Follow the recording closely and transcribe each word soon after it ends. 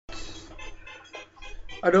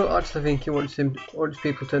I don't actually think he wants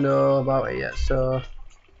people to know about it yet, so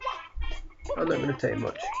I'm not going to take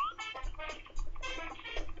much.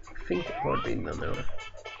 I think it's already been done now.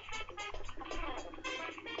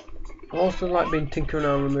 I also like been tinkering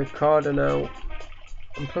around with my recorder now.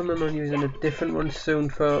 I'm planning on using a different one soon,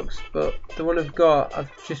 folks, but the one I've got,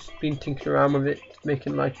 I've just been tinkering around with it,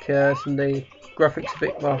 making like some of the graphics a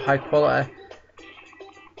bit more high quality.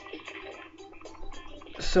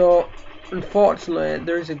 So, unfortunately,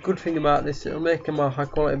 there is a good thing about this, it'll make them more high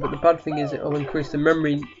quality, but the bad thing is it'll increase the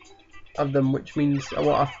memory of them, which means I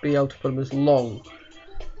won't have to be able to put them as long.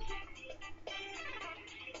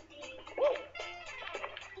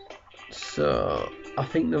 So I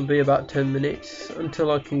think there'll be about 10 minutes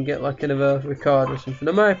until I can get like another record or something.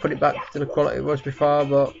 I might put it back to the quality it was before,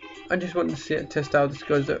 but I just wanted to see it, test how this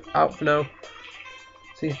goes out for now.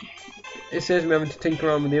 See, it saves me having to tinker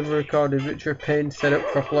around with the other recorders, which are a pain to set up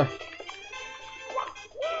properly.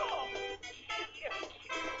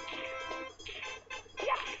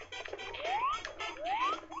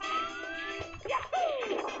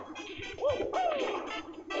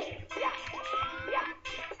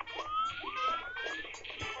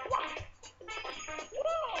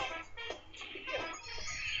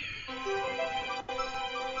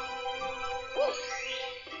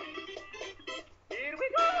 Here we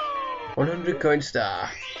go! 100 coin star.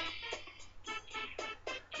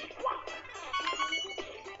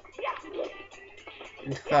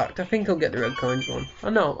 In fact, I think I'll get the red coins one. I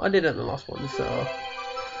know, I did it in the last one, so...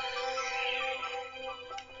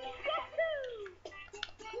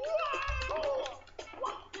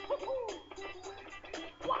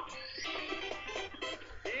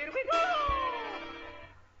 Here we go!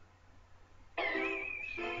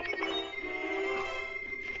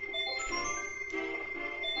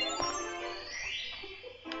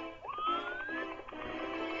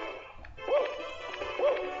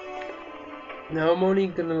 Now I'm only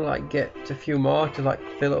gonna like get a few more to like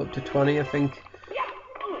fill it up to 20, I think.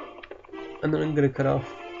 And then I'm gonna cut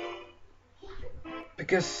off.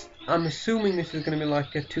 Because I'm assuming this is going to be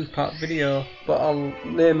like a 2-part video, but I'll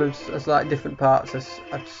name it as like different parts, as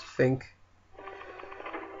I just think.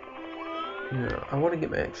 No, I want to get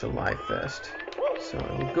my extra life first, so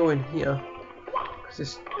I'll go in here. Because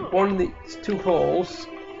there's it's 2 holes.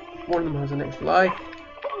 One of them has an extra life,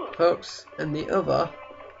 folks, and the other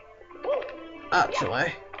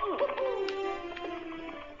actually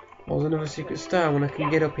was another secret star when I can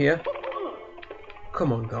get up here.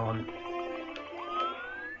 Come on, go on.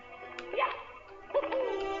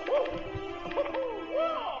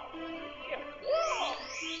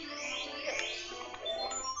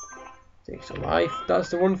 Takes a life. That's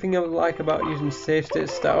the one thing I like about using save state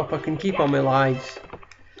startup. I can keep all my lives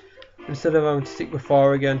instead of having to stick with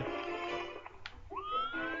 4 again.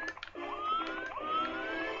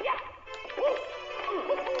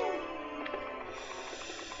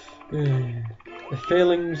 The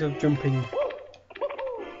failings of jumping,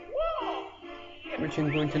 which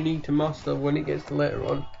I'm going to need to master when it gets to later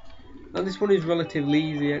on. Now this one is relatively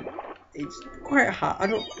easy. It's quite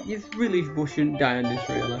hard. You really shouldn't die on this,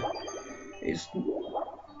 really. It's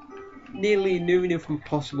nearly near enough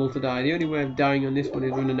impossible to die. The only way of dying on this one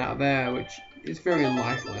is running out of air, which is very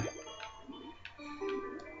unlikely.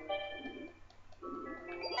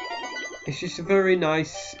 It's just a very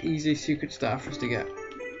nice, easy secret star for us to get.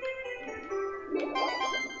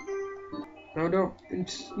 Now, in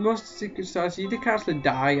most secret stars, you can't actually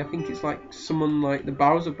die. I think it's like someone like the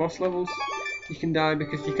Bowser boss levels. You can die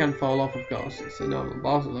because you can fall off, of course. It's a normal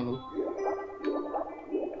Bowser level.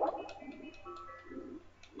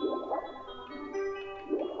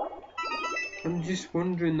 I'm just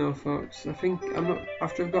wondering though, folks. I think I'm not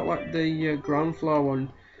after I've got like the ground floor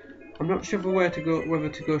one. I'm not sure whether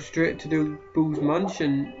to go straight to do Boo's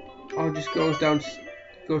mansion or just go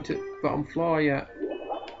to bottom floor yet.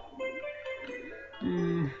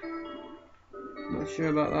 Not sure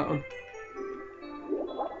about that one.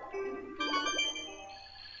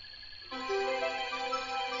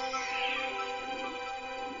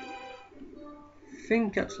 I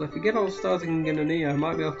think actually if we get all the stars I can get in here, I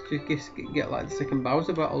might be able to just get like the second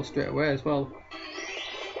Bowser battle straight away as well.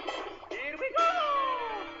 Here we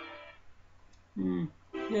go!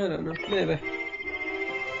 Yeah, I don't know. Maybe.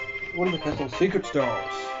 One of the castle secret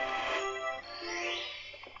stars.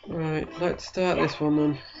 Right, let's start this one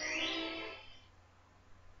then.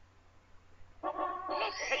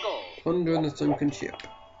 Thunder on the Sunken Ship.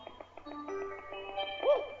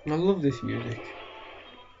 I love this music.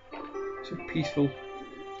 So peaceful.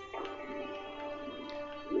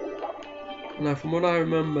 Now, from what I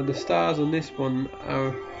remember, the stars on this one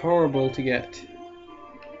are horrible to get.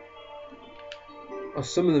 or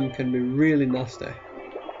some of them can be really nasty.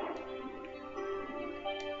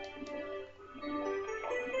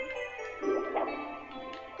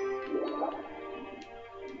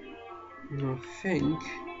 And I think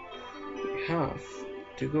we have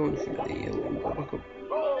to go in front of the hill and go back up.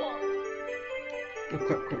 Oh,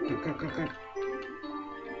 crap, crap, crap, crap, crap, crap.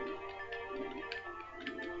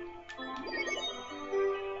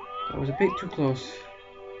 That was a bit too close.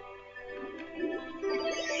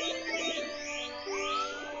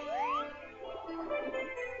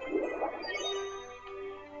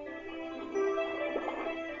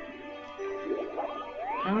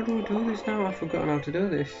 How do I do this now? I've forgotten how to do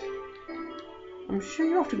this. I'm sure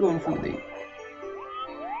you have to go in front of the...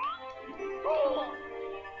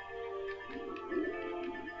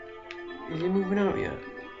 Is he moving out yet?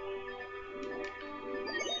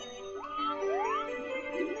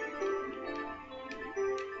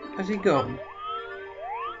 Has he gone?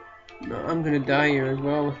 No, I'm gonna die here as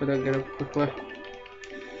well if I don't get up quickly.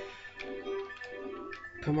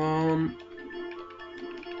 Come on.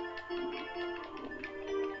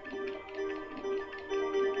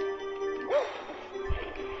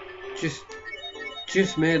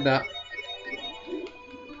 Just made that.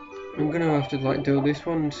 I'm gonna have to like do this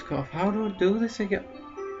one and scoff. How do I do this again?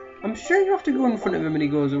 I'm sure you have to go in front of him when he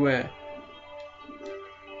goes away.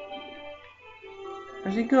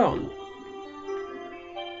 Has he gone?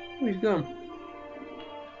 Oh, he's gone.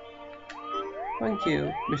 Thank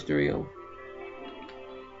you, Mr. Eel.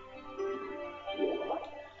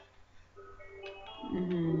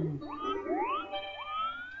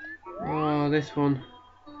 Oh, this one.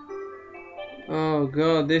 Oh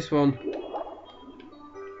god, this one.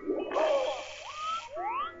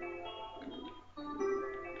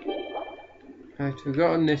 I've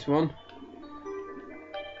forgotten this one.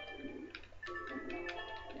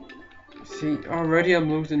 See, already I'm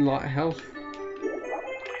losing a lot of health.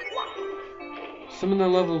 Some of the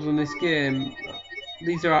levels in this game,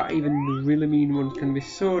 these are even the really mean ones, can be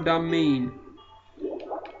so damn mean.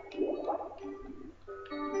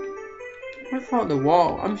 I thought the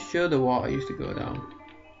water, I'm sure the water used to go down.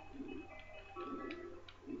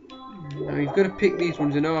 Now you've got to pick these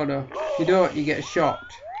ones in order. If you don't, you get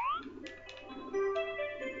shocked.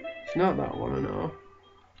 It's not that one, I know.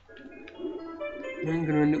 I'm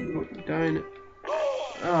gonna end up dying.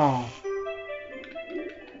 Oh.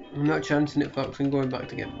 I'm not chancing it, folks. I'm going back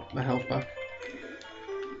to get my health back.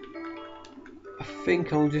 I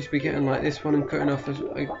think I'll just be getting like this one and cutting off as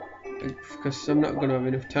because I'm not going to have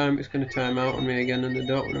enough time. It's going to time out on me again, and I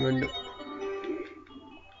don't want to end up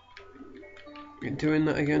doing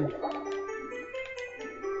that again.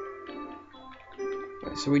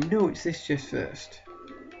 Right, so we know it's this chest first,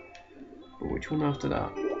 but which one after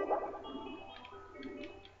that?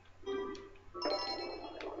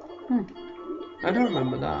 I don't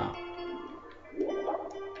remember that.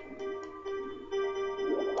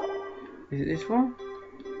 Is it this one?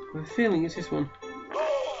 I have a feeling it's this one.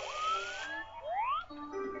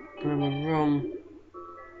 And I'm wrong.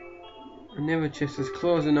 Another chest is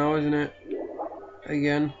closer now, isn't it?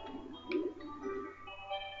 Again.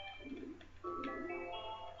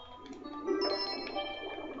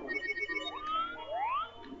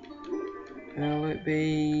 Will it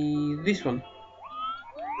be this one?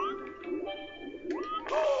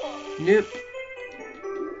 Nope.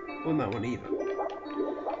 Well, that one either.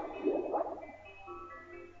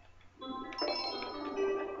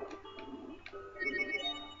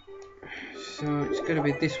 So it's got to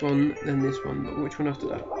be this one, then this one, but which one after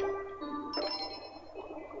that?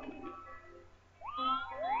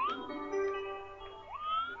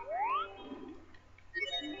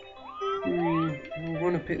 I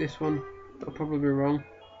want to pick this one, but I'll probably be wrong.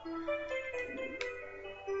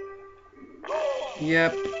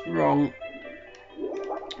 Yep, wrong.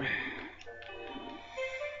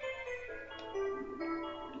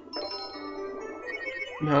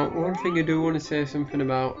 Now, one thing I do want to say something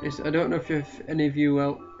about is I don't know if any of you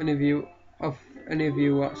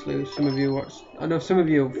actually, some of you watched. I know some of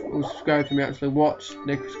you who subscribed to me actually watched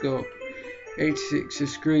Necroscope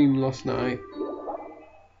 86's Scream last night.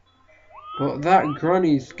 But that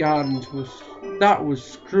Granny's Gardens was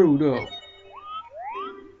screwed up.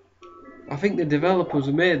 I think the developers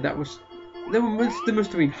who made that they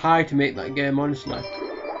must have been high to make that game, honestly.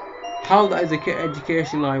 How that is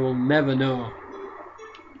education I will never know.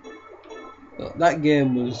 But that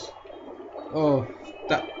game was,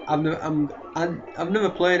 I've never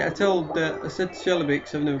played it. I said to Shelby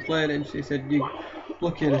because I've never played it, and she said, "You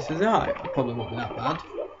lucky," and I said, "Ah, it probably won't be that bad."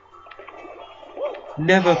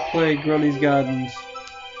 Never played Granny's Gardens.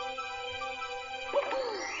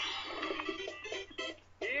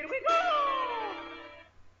 Here we go!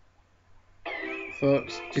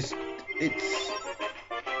 folks. Just, it's...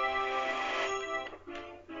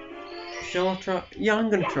 Shall I try? Yeah, I'm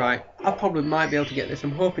going to try. I probably might be able to get this.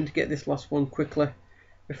 I'm hoping to get this last one quickly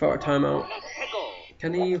before I time out.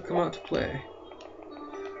 Can he come out to play?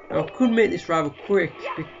 Now, I could make this rather quick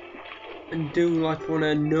and do like when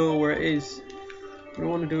I know where it is. I don't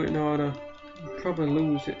want to do it in order. I'll probably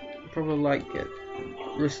lose it. I'll probably like get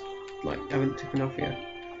risk like haven't taken off yet.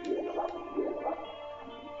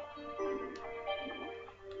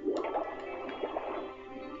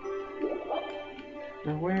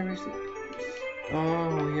 Now where is it?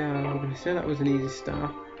 Oh yeah, I was going to say that was an easy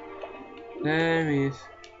star. There he is.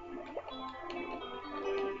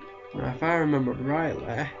 Now if I remember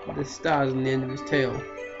rightly, the star's on the end of his tail.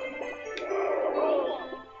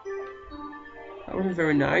 That wasn't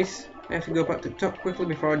very nice. I have to go back to the top quickly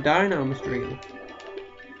before I die now, Mr. Eagle.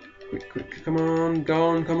 Quick, quick, come on, go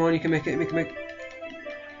on, come on, you can make it, you can make it.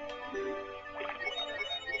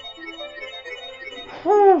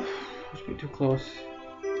 Whew, that's a bit too close.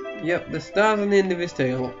 Yep, the star's on the end of his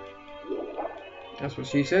tail. That's what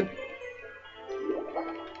she said.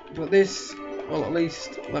 But this, well, at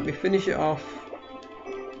least let me finish it off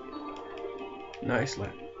nicely.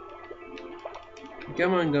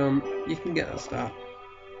 Come on, Gum, you can get that star.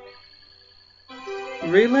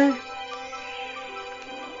 Really?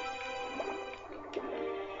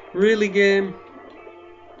 Really, game?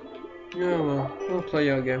 Oh well, we'll play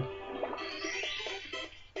your game.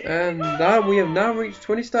 And that we have now reached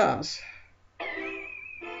 20 stars.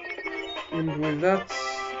 And with that,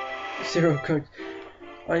 0 coins.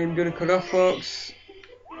 I am going to cut off, folks.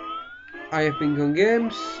 I have been Gun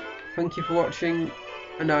Games. Thank you for watching,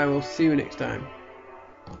 and I will see you next time.